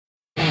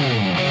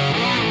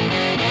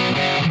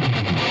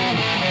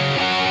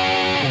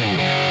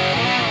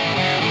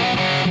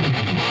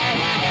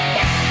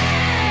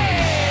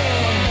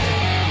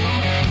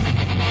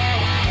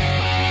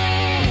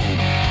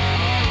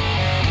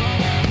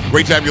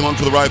Great to have you along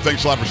for the ride.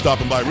 Thanks a lot for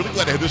stopping by. Really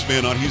glad to have this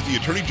man on. He's the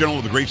Attorney General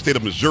of the great state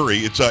of Missouri.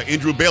 It's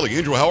Andrew Bailey.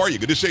 Andrew, how are you?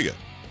 Good to see you.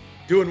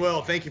 Doing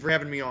well. Thank you for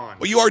having me on.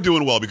 Well, you are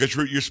doing well because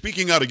you're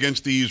speaking out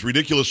against these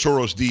ridiculous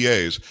Soros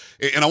DAs.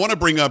 And I want to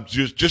bring up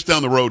just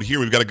down the road here,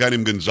 we've got a guy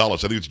named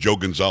Gonzalez. I think it's Joe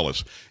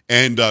Gonzalez.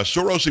 And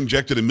Soros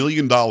injected $1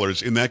 million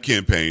in that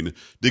campaign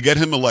to get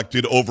him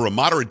elected over a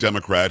moderate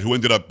Democrat who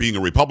ended up being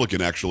a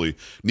Republican, actually,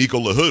 Nico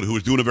LaHood, who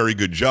was doing a very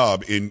good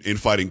job in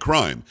fighting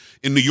crime.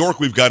 In New York,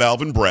 we've got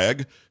Alvin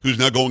Bragg, who's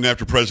now going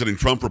after President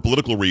Trump for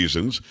political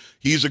reasons.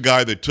 He's a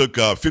guy that took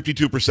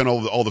 52%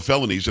 of all the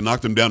felonies and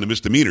knocked them down to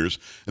misdemeanors.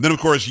 And then, of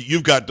course,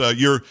 you've got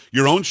your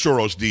own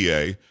Soros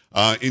DA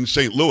in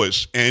St.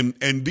 Louis,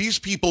 and these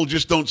people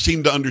just don't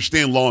seem to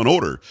understand law and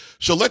order.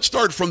 So let's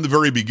start from the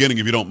very beginning,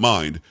 if you don't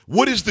mind.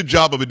 What is the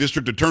job of a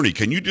district attorney?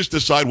 Can you just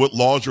decide what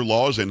laws are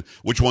laws and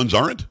which ones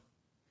aren't?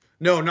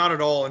 No, not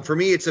at all. And for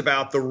me, it's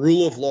about the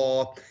rule of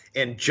law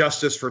and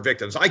justice for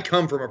victims. I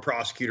come from a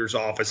prosecutor's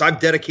office.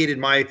 I've dedicated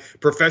my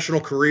professional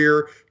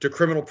career to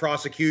criminal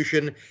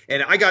prosecution,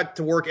 and I got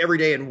to work every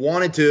day and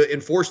wanted to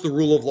enforce the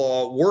rule of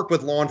law, work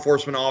with law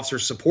enforcement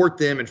officers, support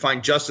them, and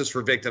find justice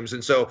for victims.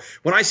 And so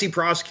when I see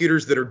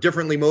prosecutors that are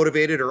differently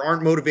motivated or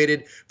aren't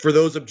motivated for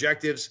those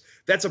objectives,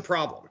 that's a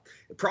problem.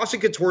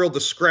 Prosecutorial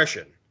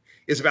discretion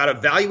is about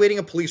evaluating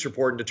a police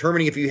report and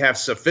determining if you have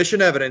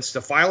sufficient evidence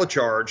to file a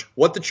charge,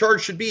 what the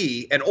charge should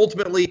be, and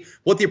ultimately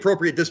what the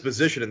appropriate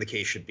disposition in the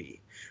case should be.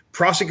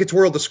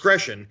 Prosecutorial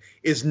discretion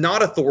is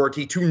not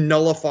authority to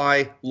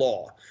nullify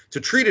law.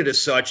 To treat it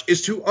as such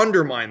is to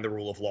undermine the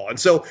rule of law. And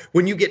so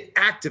when you get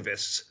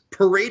activists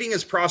parading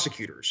as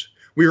prosecutors,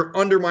 we are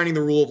undermining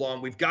the rule of law,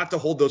 and we've got to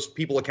hold those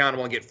people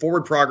accountable and get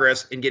forward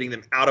progress in getting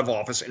them out of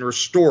office and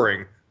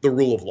restoring the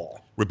rule of law.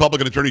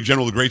 Republican Attorney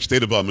General of the great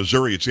state of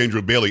Missouri, it's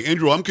Andrew Bailey.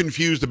 Andrew, I'm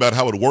confused about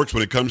how it works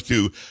when it comes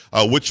to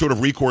what sort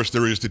of recourse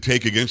there is to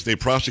take against a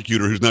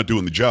prosecutor who's not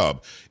doing the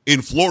job.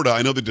 In Florida,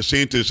 I know that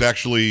DeSantis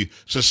actually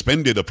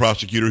suspended a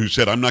prosecutor who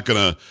said, I'm not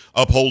going to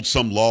uphold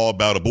some law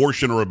about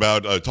abortion or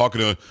about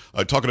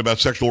talking about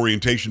sexual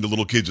orientation to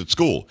little kids at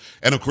school.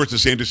 And of course,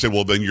 DeSantis said,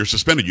 well, then you're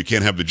suspended. You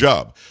can't have the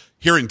job.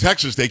 Here in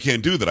Texas, they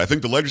can't do that. I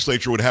think the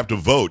legislature would have to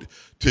vote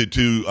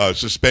to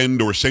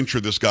suspend or censure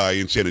this guy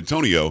in San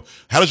Antonio.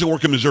 How does it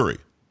work in Missouri?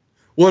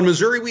 Well, in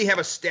Missouri, we have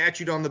a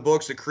statute on the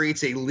books that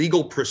creates a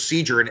legal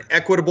procedure, an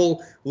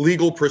equitable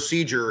legal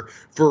procedure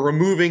for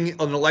removing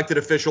an elected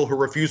official who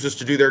refuses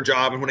to do their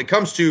job. And when it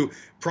comes to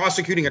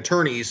prosecuting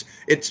attorneys,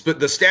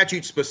 the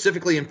statute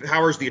specifically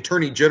empowers the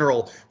attorney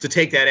general to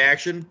take that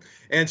action.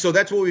 And so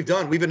that's what we've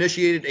done. We've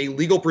initiated a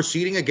legal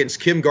proceeding against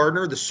Kim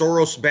Gardner, the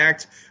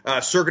Soros-backed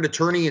circuit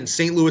attorney in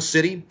St. Louis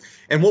City.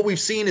 And what we've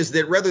seen is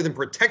that rather than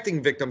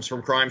protecting victims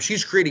from crime,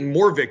 she's creating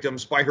more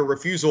victims by her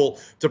refusal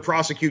to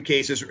prosecute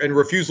cases and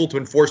refusal to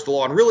enforce the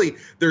law. And really,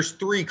 there's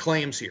three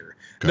claims here.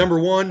 Okay. Number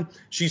one,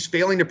 she's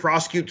failing to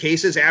prosecute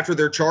cases after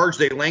they're charged.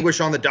 They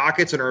languish on the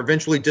dockets and are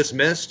eventually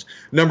dismissed.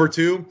 Number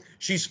two,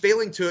 she's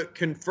failing to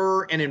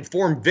confer and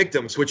inform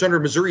victims, which under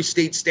Missouri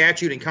state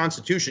statute and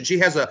constitution, she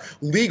has a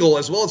legal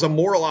as well as a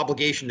moral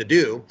obligation to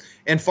do.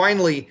 And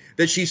finally,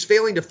 that she's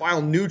failing to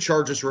file new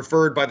charges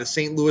referred by the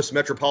St. Louis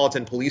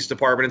Metropolitan Police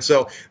Department. And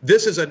so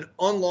this is an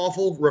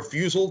unlawful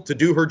refusal to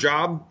do her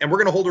job, and we're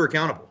going to hold her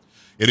accountable.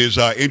 It is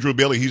Andrew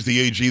Bailey. He's the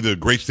AG, the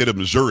great state of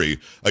Missouri.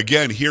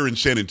 Again, here in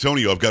San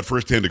Antonio, I've got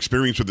firsthand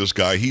experience with this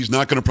guy. He's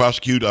not going to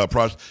prosecute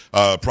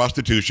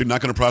prostitution,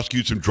 not going to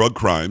prosecute some drug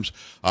crimes.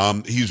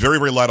 He's very,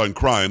 very light on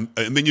crime.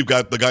 And then you've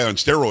got the guy on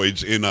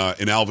steroids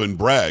in Alvin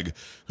Bragg,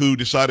 who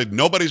decided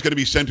nobody's going to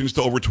be sentenced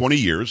to over 20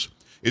 years.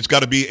 It's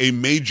got to be a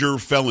major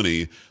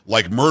felony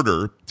like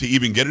murder to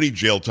even get any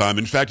jail time.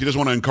 In fact, he doesn't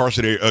want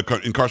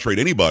to incarcerate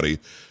anybody.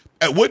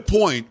 At what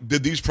point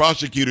did these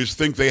prosecutors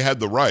think they had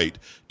the right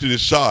to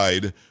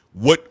decide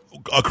what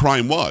a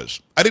crime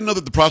was? I didn't know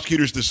that the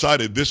prosecutors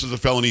decided this is a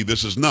felony,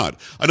 this is not.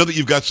 I know that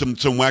you've got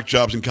some whack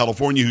jobs in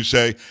California who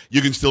say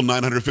you can steal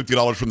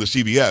 $950 from the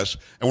CVS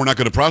and we're not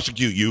going to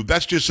prosecute you.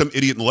 That's just some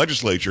idiot in the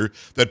legislature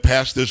that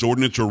passed this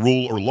ordinance or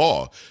rule or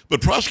law.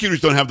 But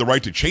prosecutors don't have the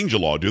right to change a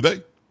law, do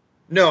they?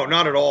 No,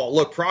 not at all.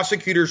 Look,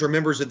 prosecutors are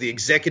members of the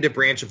executive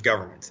branch of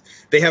government.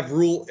 They have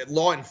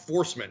law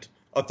enforcement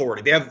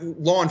authority. They have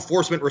law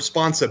enforcement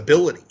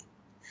responsibility.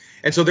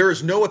 And so there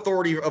is no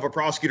authority of a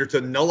prosecutor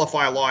to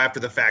nullify a law after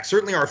the fact.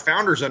 Certainly our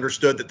founders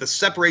understood that the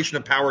separation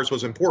of powers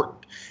was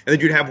important, and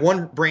that you'd have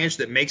one branch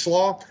that makes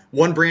law,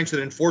 one branch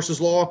that enforces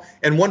law,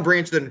 and one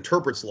branch that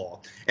interprets law.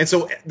 And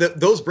so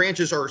those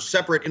branches are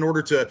separate in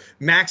order to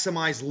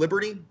maximize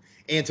liberty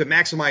and to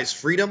maximize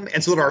freedom,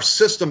 and so that our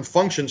system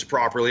functions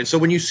properly. And so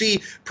when you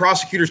see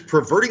prosecutors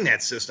perverting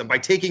that system by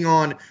taking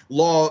on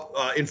law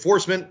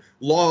enforcement,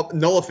 law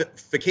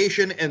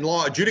nullification, and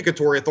law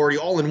adjudicatory authority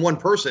all in one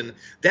person,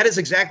 that is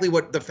exactly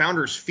what the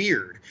founders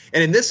feared.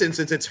 And in this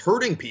instance, it's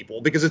hurting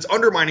people because it's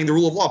undermining the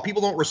rule of law.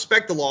 People don't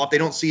respect the law if they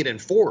don't see it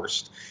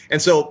enforced.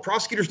 And so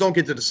prosecutors don't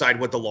get to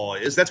decide what the law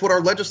is. That's what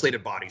our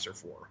legislative bodies are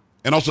for.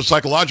 And also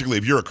psychologically,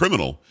 if you're a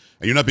criminal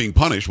and you're not being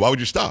punished, why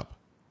would you stop?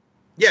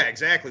 Yeah,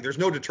 exactly. There's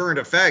no deterrent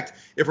effect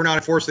if we're not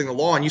enforcing the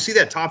law. And you see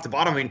that top to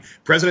bottom. I mean,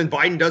 President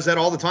Biden does that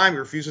all the time. He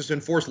refuses to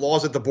enforce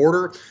laws at the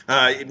border.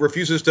 He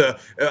refuses to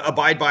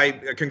abide by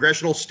a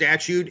congressional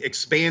statute,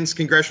 expands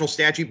congressional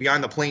statute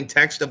beyond the plain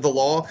text of the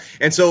law.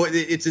 And so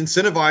it's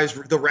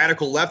incentivized the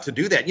radical left to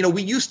do that. You know,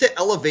 we used to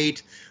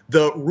elevate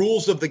the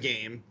rules of the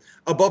game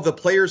above the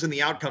players and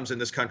the outcomes in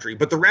this country.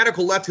 But the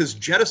radical left has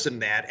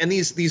jettisoned that. And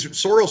these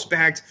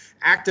Soros-backed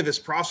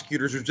activist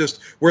prosecutors are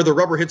just where the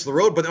rubber hits the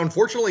road. But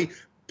unfortunately,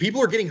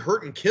 people are getting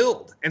hurt and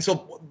killed. And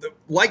so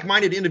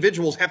like-minded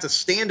individuals have to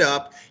stand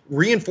up,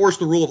 reinforce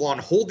the rule of law, and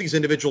hold these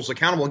individuals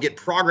accountable and get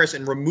progress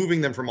in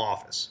removing them from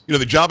office. You know,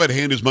 the job at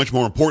hand is much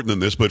more important than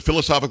this, but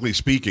philosophically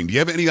speaking, do you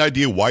have any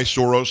idea why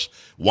Soros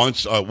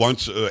wants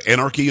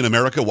anarchy in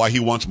America, why he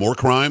wants more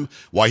crime,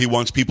 why he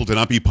wants people to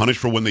not be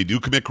punished for when they do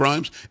commit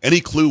crimes? Any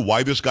clue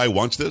why this guy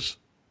wants this?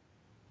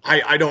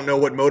 I don't know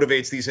what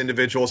motivates these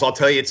individuals. I'll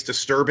tell you, it's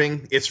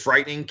disturbing. It's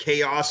frightening.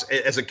 Chaos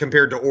as it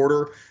compared to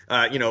order,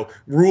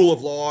 rule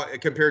of law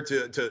compared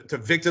to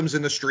victims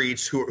in the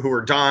streets who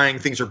are dying.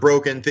 Things are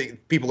broken.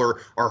 People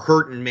are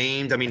hurt and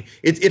maimed. I mean,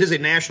 it is a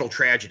national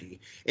tragedy.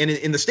 And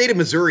in the state of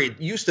Missouri,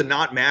 it used to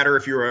not matter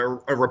if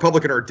you're a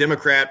Republican or a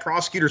Democrat.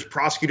 Prosecutors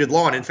prosecuted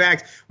law. And in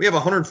fact, we have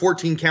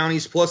 114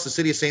 counties plus the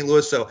city of St.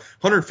 Louis, so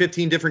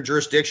 115 different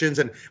jurisdictions.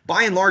 And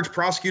by and large,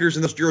 prosecutors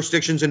in those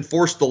jurisdictions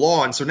enforced the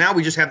law. And so now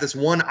we just have this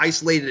one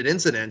isolated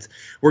incident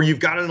where you've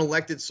got an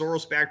elected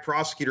Soros-backed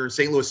prosecutor in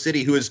St. Louis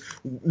City who is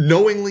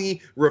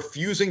knowingly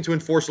refusing to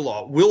enforce the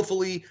law,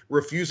 willfully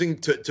refusing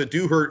to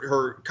do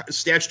her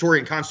statutory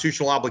and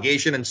constitutional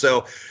obligation. And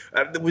so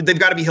they've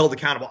got to be held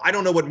accountable. I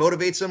don't know what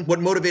motivates them. What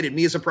motivated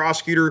me as a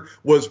prosecutor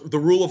was the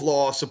rule of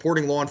law,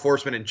 supporting law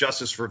enforcement and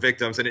justice for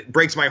victims. And it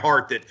breaks my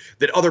heart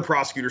that other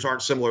prosecutors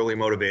aren't similarly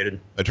motivated.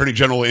 Attorney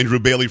General Andrew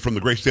Bailey from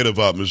the great state of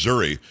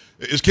Missouri.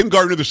 Is Kim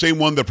Gardner the same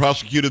one that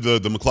prosecuted the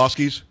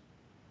McCloskeys?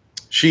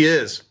 She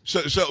is.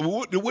 So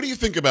what do you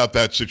think about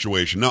that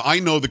situation? Now, I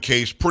know the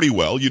case pretty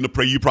well. You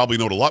probably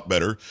know it a lot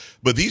better.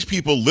 But these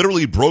people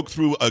literally broke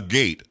through a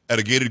gate at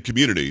a gated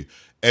community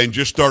and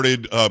just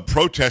started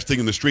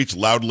protesting in the streets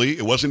loudly.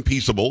 It wasn't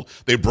peaceable.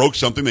 They broke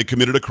something. They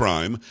committed a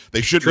crime.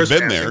 They shouldn't have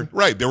been there.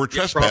 Right. They were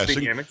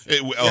trespassing.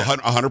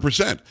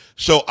 100%.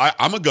 So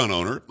I'm a gun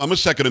owner. I'm a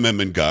Second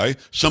Amendment guy.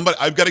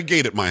 I've got a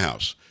gate at my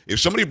house. If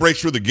somebody breaks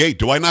through the gate,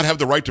 do I not have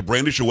the right to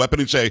brandish a weapon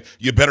and say,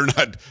 you better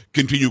not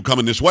continue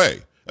coming this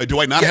way?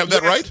 Do I not have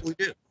that right?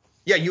 Do.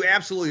 Yeah, you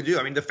absolutely do.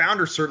 I mean, the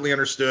founders certainly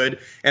understood,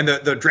 and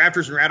the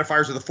drafters and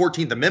ratifiers of the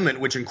 14th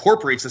Amendment, which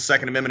incorporates the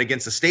Second Amendment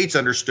against the states,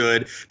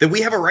 understood that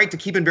we have a right to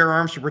keep and bear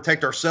arms to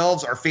protect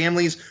ourselves, our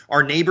families,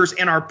 our neighbors,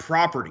 and our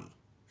property.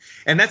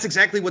 And that's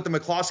exactly what the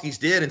McCloskeys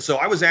did. And so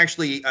I was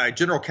actually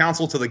general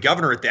counsel to the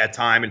governor at that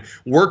time and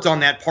worked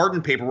on that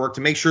pardon paperwork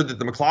to make sure that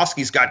the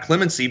McCloskeys got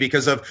clemency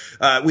because of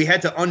we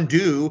had to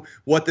undo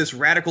what this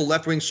radical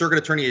left-wing circuit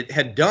attorney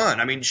had done.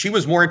 I mean, she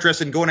was more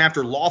interested in going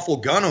after lawful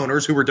gun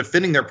owners who were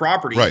defending their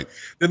property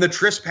than the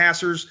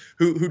trespassers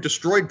who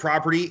destroyed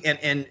property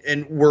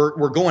and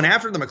were going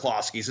after the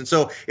McCloskeys. And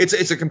so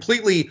it's a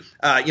completely,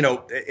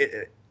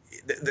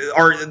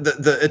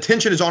 the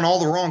attention is on all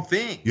the wrong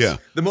things. Yeah.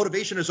 The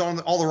motivation is on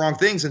all the wrong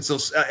things. And so,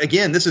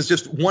 again, this is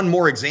just one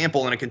more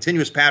example in a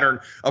continuous pattern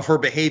of her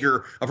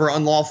behavior, of her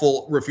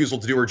unlawful refusal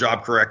to do her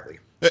job correctly.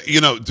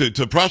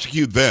 To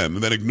prosecute them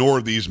and then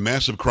ignore these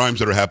massive crimes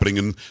that are happening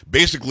and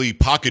basically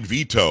pocket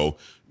veto,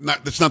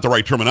 that's not the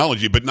right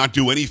terminology, but not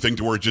do anything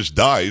to where it just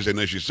dies. And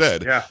as you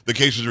said, the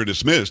cases are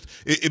dismissed.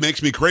 It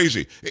makes me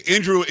crazy.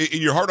 Andrew,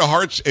 in your heart of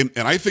hearts, and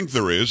I think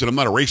there is, and I'm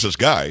not a racist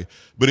guy,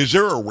 but is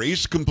there a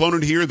race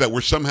component here that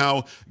we're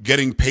somehow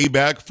getting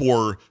payback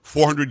for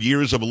 400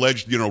 years of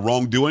alleged,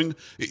 wrongdoing?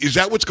 Is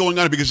that what's going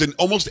on? Because in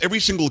almost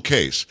every single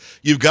case,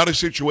 you've got a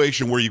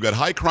situation where you've got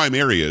high crime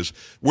areas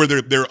where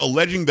they're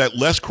alleging that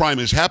less crime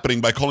is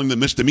happening by calling them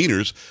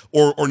misdemeanors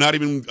or not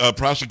even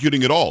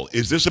prosecuting at all.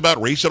 Is this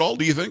about race at all,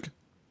 do you think?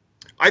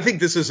 I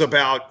think this is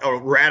about a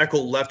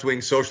radical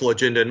left-wing social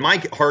agenda, and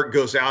my heart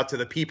goes out to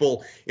the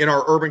people in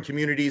our urban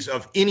communities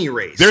of any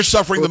race. They're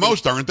suffering the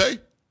most, aren't they?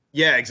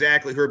 Yeah,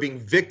 exactly. Who are being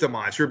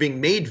victimized, who are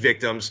being made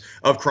victims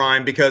of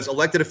crime because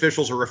elected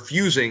officials are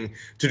refusing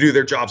to do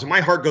their jobs. And my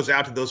heart goes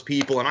out to those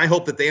people, and I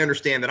hope that they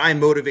understand that I'm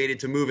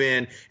motivated to move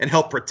in and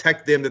help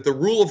protect them, that the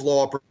rule of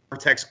law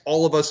protects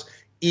all of us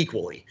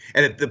equally,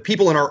 and that the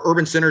people in our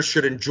urban centers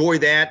should enjoy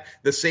that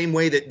the same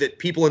way that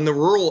people in the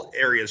rural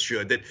areas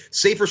should, that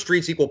safer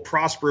streets equal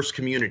prosperous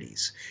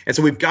communities. And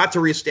so we've got to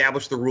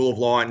reestablish the rule of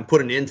law and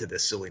put an end to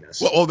this silliness.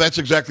 Well, that's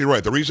exactly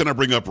right. The reason I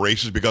bring up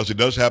race is because it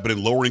does happen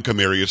in lower income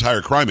areas,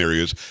 higher crime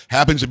areas,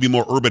 happens to be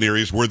more urban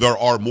areas where there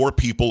are more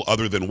people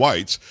other than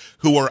whites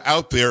who are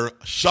out there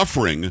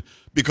suffering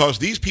because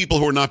these people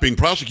who are not being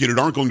prosecuted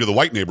aren't going to the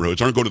white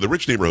neighborhoods, aren't going to the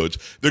rich neighborhoods.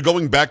 They're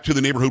going back to the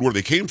neighborhood where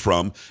they came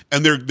from,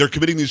 and they're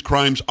committing these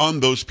crimes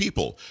on those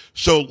people.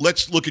 So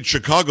let's look at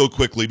Chicago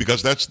quickly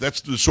because that's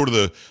the sort of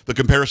the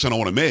comparison I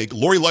want to make.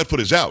 Lori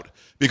Lightfoot is out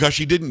because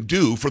she didn't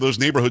do for those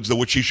neighborhoods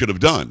what she should have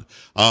done.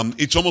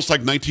 It's almost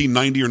like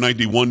 1990 or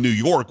 91 New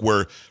York,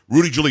 where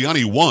Rudy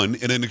Giuliani won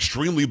in an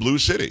extremely blue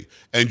city,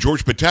 and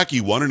George Pataki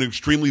won in an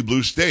extremely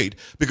blue state,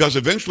 because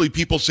eventually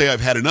people say,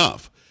 I've had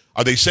enough.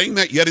 Are they saying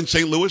that yet in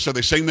St. Louis? Are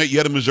they saying that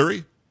yet in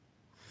Missouri?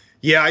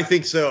 Yeah, I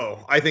think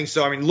so. I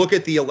mean, look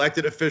at the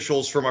elected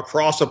officials from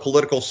across a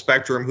political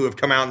spectrum who have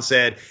come out and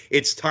said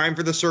it's time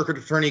for the circuit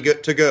attorney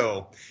to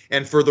go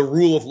and for the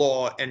rule of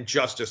law and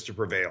justice to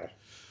prevail.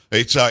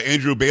 It's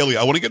Andrew Bailey.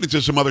 I want to get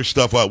into some other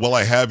stuff while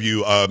I have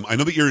you. I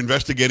know that you're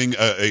investigating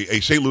a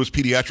St. Louis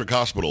pediatric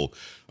hospital.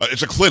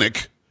 It's a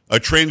clinic, a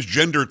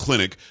transgender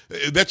clinic.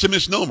 That's a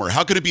misnomer.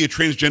 How can it be a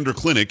transgender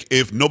clinic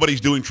if nobody's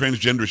doing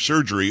transgender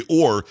surgery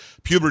or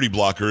puberty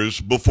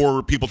blockers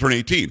before people turn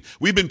 18?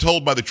 We've been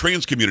told by the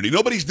trans community,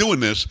 nobody's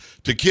doing this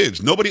to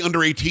kids. Nobody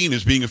under 18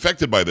 is being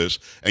affected by this,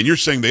 and you're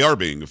saying they are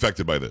being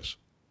affected by this.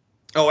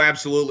 Oh,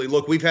 absolutely.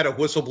 Look, we've had a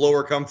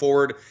whistleblower come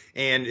forward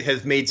and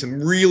has made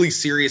some really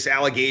serious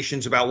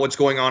allegations about what's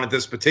going on at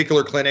this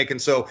particular clinic. And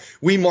so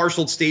we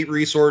marshaled state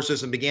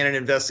resources and began an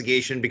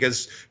investigation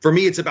because for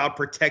me, it's about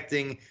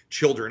protecting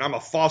children. I'm a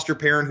foster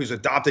parent who's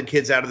adopted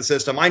kids out of the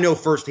system. I know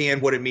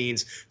firsthand what it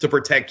means to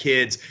protect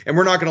kids, and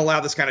we're not going to allow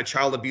this kind of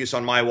child abuse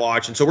on my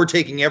watch. And so we're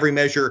taking every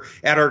measure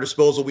at our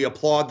disposal. We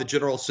applaud the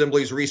General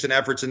Assembly's recent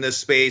efforts in this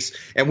space,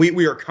 and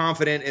we are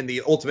confident in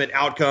the ultimate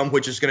outcome,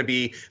 which is going to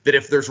be that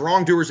if there's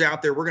wrongdoers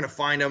out there, we're going to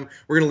find them.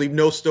 We're going to leave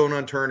no stone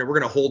unturned, and we're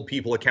going to hold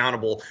people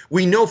accountable.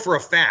 We know for a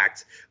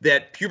fact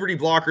that puberty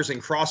blockers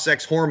and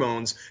cross-sex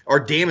hormones are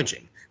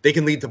damaging. They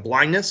can lead to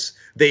blindness.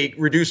 They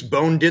reduce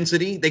bone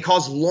density. They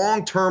cause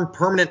long-term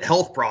permanent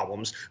health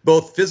problems,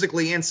 both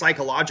physically and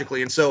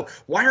psychologically. And so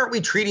why aren't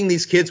we treating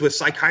these kids with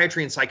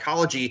psychiatry and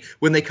psychology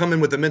when they come in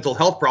with a mental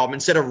health problem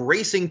instead of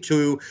racing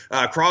to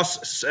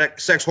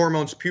cross-sex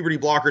hormones, puberty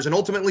blockers, and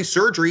ultimately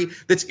surgery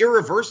that's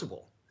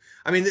irreversible?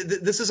 I mean,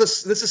 this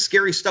is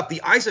scary stuff.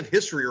 The eyes of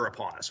history are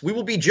upon us. We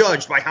will be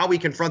judged by how we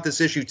confront this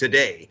issue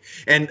today.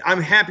 And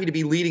I'm happy to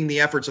be leading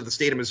the efforts of the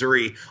state of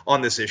Missouri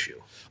on this issue.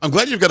 I'm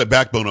glad you've got a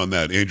backbone on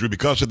that, Andrew,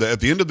 because at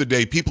the end of the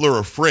day, people are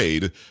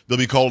afraid they'll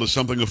be called as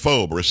something a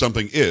phobe or as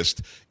something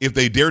ist if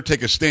they dare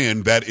take a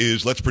stand that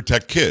is, let's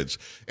protect kids.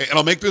 And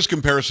I'll make this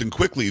comparison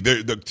quickly.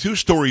 There are two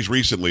stories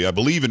recently, I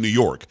believe in New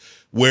York,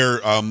 where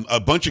a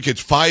bunch of kids,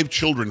 5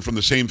 children from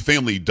the same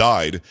family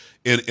died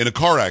in a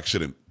car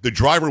accident. The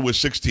driver was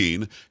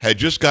 16, had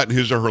just gotten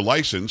his or her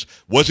license,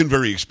 wasn't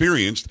very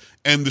experienced,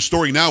 and the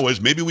story now is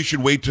maybe we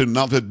should wait to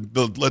not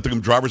let them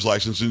driver's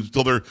license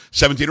until they're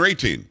 17 or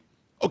 18.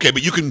 Okay,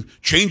 but you can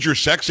change your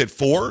sex at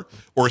 4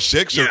 or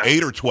 6 or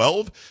 8 or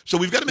 12. So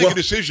we've got to make a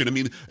decision. I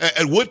mean,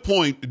 at what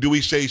point do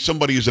we say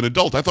somebody is an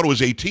adult? I thought it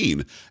was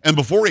 18. And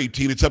before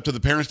 18, it's up to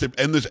the parents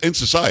and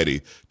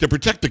society to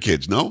protect the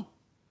kids, no?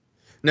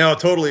 No,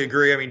 totally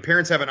agree. I mean,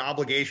 parents have an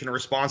obligation, a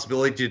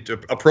responsibility to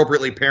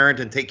appropriately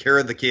parent and take care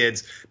of the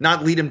kids,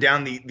 not lead them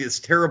down this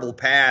terrible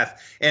path.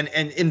 And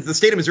in the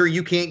state of Missouri,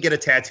 you can't get a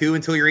tattoo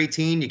until you're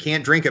 18. You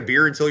can't drink a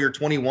beer until you're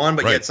 21.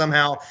 But yet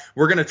somehow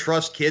we're going to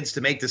trust kids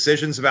to make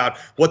decisions about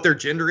what their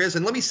gender is.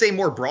 And let me say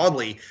more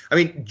broadly, I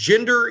mean,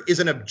 gender is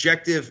an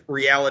objective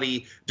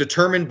reality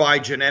determined by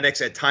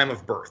genetics at time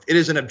of birth. It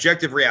is an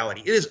objective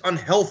reality. It is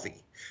unhealthy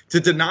to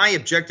deny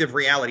objective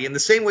reality in the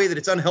same way that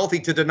it's unhealthy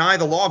to deny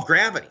the law of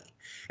gravity.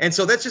 And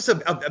so that's just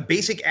a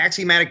basic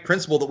axiomatic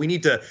principle that we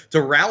need to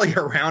rally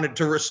around and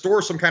to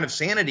restore some kind of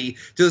sanity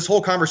to this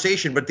whole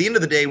conversation. But at the end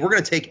of the day, we're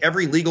going to take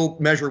every legal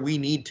measure we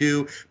need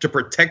to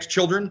protect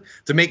children,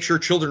 to make sure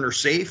children are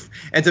safe,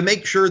 and to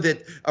make sure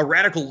that a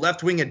radical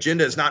left-wing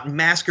agenda is not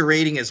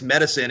masquerading as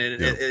medicine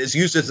and is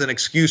used as an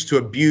excuse to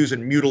abuse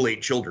and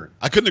mutilate children.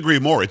 I couldn't agree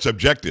more. It's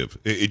objective.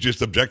 It's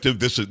just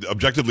objective.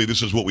 Objectively,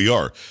 this is what we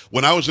are.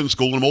 When I was in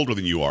school, and I'm older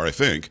than you are, I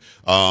think,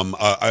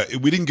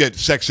 we didn't get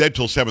sex ed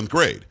till 7th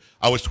grade.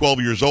 I was 12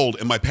 years old,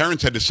 and my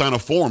parents had to sign a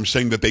form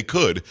saying that they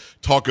could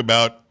talk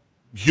about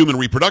human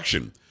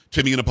reproduction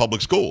to me in a public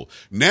school.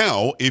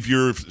 Now, if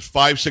you're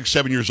 5, 6,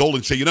 7 years old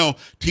and say,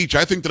 teach,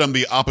 I think that I'm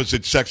the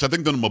opposite sex. I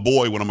think that I'm a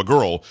boy when I'm a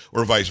girl,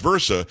 or vice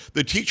versa.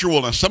 The teacher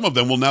will, now some of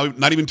them will now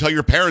not even tell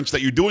your parents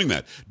that you're doing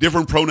that.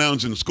 Different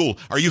pronouns in school.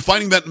 Are you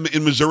finding that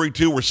in Missouri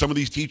too, where some of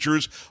these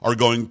teachers are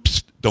going,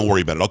 psst, don't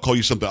worry about it. I'll call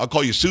you something. I'll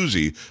call you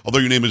Susie, although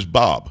your name is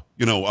Bob,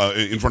 in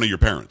front of your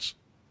parents.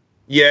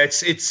 Yeah,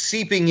 it's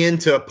seeping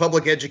into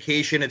public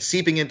education. It's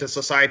seeping into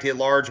society at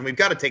large, and we've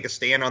got to take a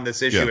stand on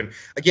this issue. And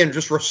again,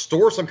 just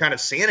restore some kind of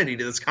sanity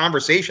to this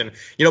conversation.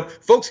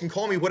 Folks can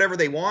call me whatever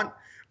they want,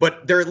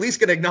 but they're at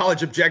least going to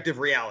acknowledge objective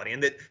reality,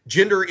 and that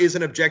gender is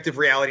an objective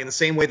reality in the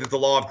same way that the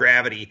law of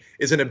gravity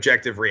is an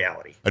objective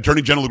reality.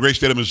 Attorney General of the great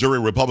state of Missouri,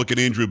 Republican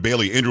Andrew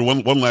Bailey. Andrew,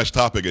 one last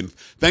topic, and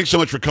thanks so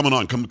much for coming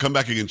on. Come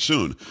back again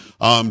soon.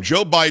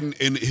 Joe Biden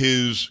in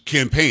his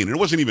campaign, and it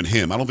wasn't even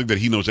him. I don't think that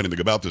he knows anything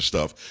about this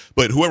stuff,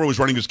 but whoever was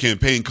running his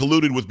campaign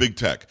colluded with big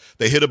tech.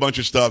 They hid a bunch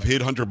of stuff,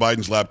 hid Hunter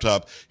Biden's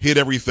laptop, hid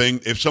everything.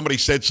 If somebody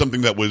said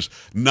something that was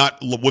not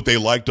what they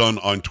liked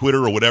on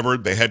Twitter or whatever,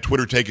 they had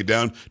Twitter take it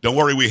down. Don't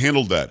worry, we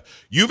handled that.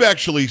 You've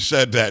actually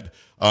said that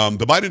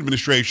the Biden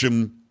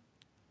administration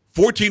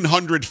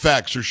 1,400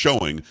 facts are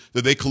showing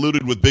that they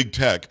colluded with big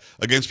tech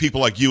against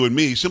people like you and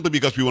me simply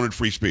because we wanted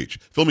free speech.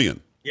 Fill me in.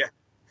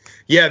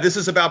 Yeah, this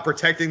is about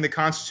protecting the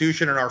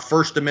Constitution and our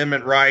First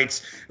Amendment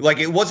rights. Like,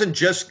 it wasn't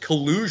just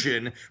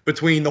collusion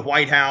between the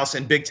White House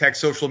and big tech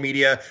social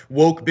media,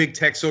 woke big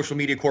tech social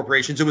media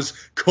corporations. It was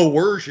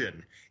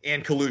coercion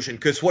and collusion,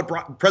 because what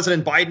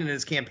President Biden and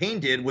his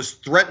campaign did was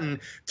threaten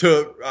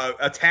to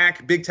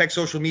attack big tech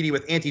social media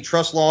with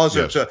antitrust laws,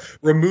 or to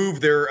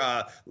remove their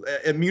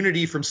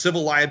immunity from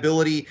civil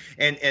liability.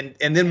 And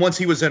then once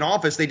he was in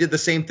office, they did the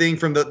same thing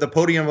from the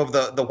podium of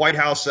the White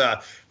House,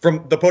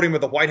 from the podium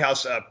of the White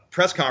House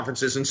press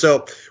conferences. And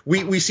so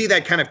we see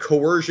that kind of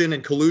coercion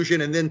and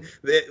collusion. And then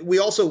we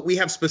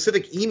have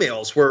specific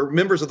emails where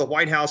members of the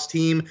White House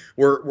team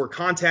were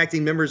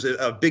contacting members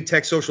of big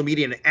tech social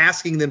media and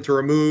asking them to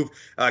remove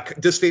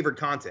disfavored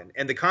content.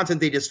 And the content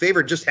they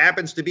disfavored just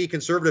happens to be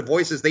conservative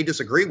voices they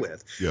disagree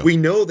with. Yeah. We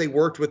know they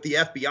worked with the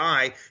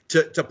FBI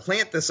to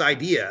plant this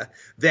idea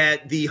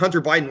that the Hunter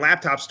Biden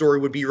laptop story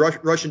would be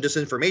Russian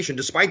disinformation,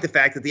 despite the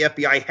fact that the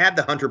FBI had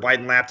the Hunter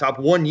Biden laptop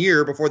 1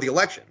 year before the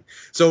election.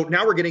 So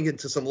now we're getting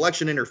into some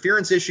election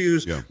interference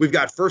issues. Yeah. We've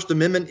got First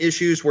Amendment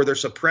issues where they're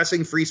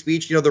suppressing free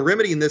speech. You know, the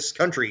remedy in this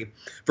country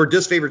for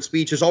disfavored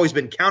speech has always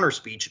been counter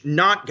speech,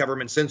 not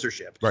government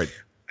censorship. Right.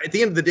 At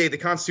the end of the day, the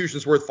Constitution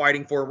is worth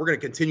fighting for, and we're going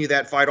to continue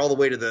that fight all the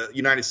way to the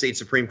United States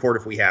Supreme Court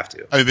if we have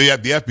to. I mean, they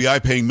have the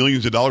FBI paying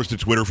millions of dollars to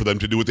Twitter for them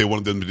to do what they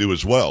wanted them to do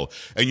as well.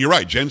 And you're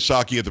right, Jen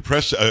Psaki at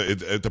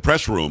the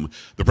press room,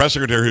 the press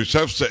secretary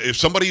herself said, if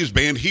somebody is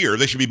banned here,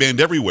 they should be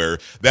banned everywhere.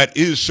 That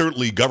is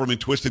certainly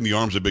government twisting the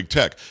arms of big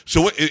tech.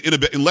 So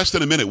in less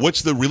than a minute,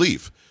 what's the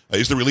relief?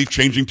 Is the relief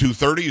changing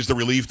 230? Is the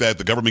relief that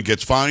the government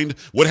gets fined?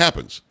 What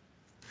happens?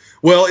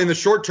 Well, in the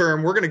short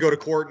term, we're going to go to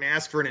court and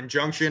ask for an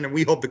injunction, and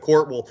we hope the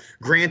court will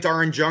grant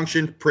our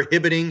injunction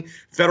prohibiting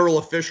federal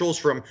officials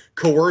from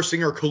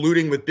coercing or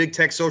colluding with big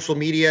tech social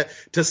media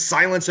to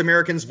silence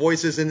Americans'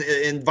 voices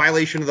in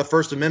violation of the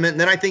First Amendment.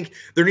 And then I think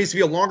there needs to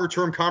be a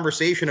longer-term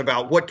conversation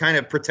about what kind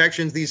of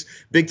protections these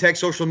big tech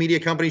social media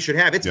companies should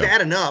have. It's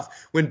bad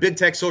enough when big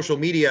tech social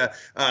media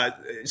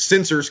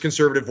censors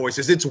conservative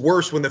voices. It's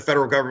worse when the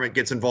federal government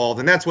gets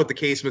involved, and that's what the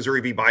case Missouri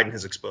v. Biden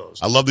has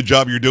exposed. I love the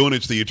job you're doing.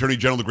 It's the Attorney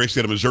General of the great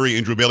state of Missouri,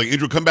 Andrew Bailey.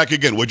 Andrew, come back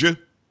again, would you?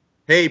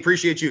 Hey,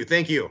 appreciate you.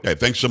 Thank you. Okay,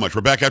 thanks so much. We're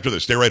back after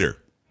this. Stay right here.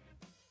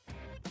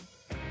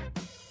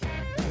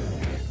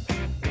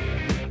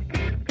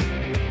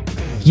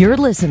 You're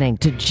listening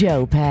to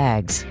Joe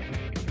Pags.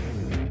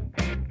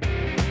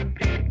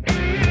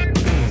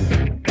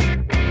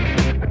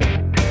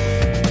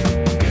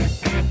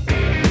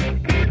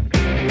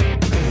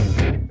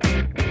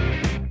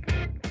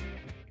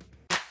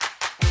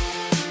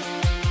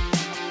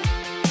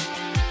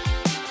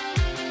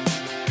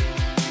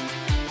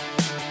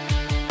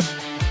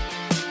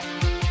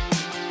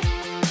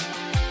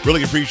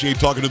 Really appreciate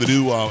talking to the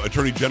new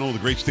Attorney General of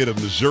the great state of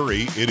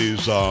Missouri. It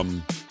is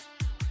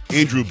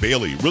Andrew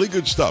Bailey. Really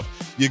good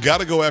stuff. You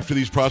got to go after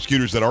these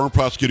prosecutors that aren't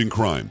prosecuting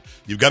crime.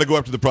 You've got to go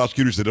after the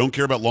prosecutors that don't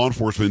care about law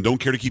enforcement and don't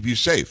care to keep you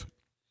safe.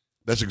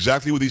 That's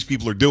exactly what these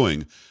people are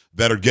doing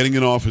that are getting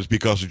in office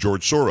because of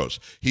George Soros.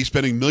 He's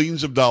spending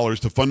millions of dollars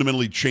to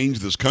fundamentally change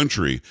this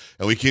country,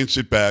 and we can't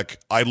sit back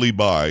idly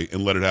by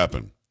and let it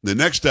happen. The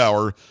next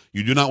hour,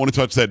 you do not want to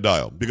touch that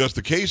dial because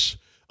the case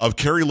of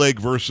Kari Lake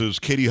versus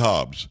Katie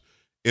Hobbs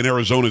in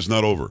Arizona is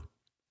not over.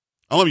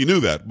 I don't know if you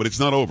knew that, but it's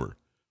not over.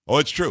 Oh,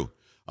 it's true.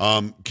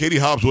 Katie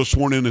Hobbs was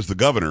sworn in as the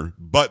governor,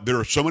 but there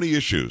are so many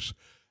issues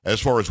as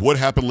far as what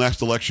happened last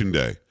election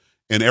day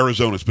in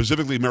Arizona,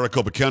 specifically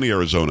Maricopa County,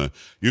 Arizona.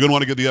 You're going to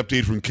want to get the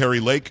update from Kari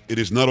Lake. It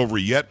is not over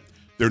yet.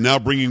 They're now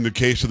bringing the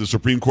case to the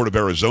Supreme Court of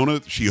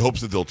Arizona. She hopes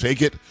that they'll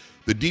take it.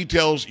 The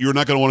details, you're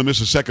not going to want to miss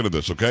a second of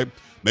this, okay?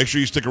 Make sure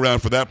you stick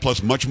around for that,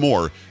 plus much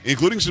more,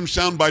 including some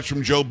sound bites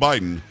from Joe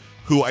Biden,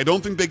 who I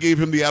don't think they gave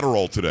him the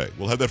Adderall today.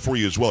 We'll have that for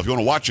you as well. If you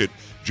want to watch it,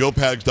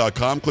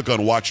 joepags.com. Click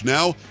on Watch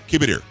Now.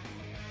 Keep it here.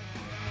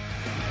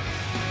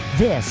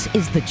 This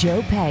is the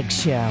Joe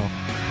Pags Show.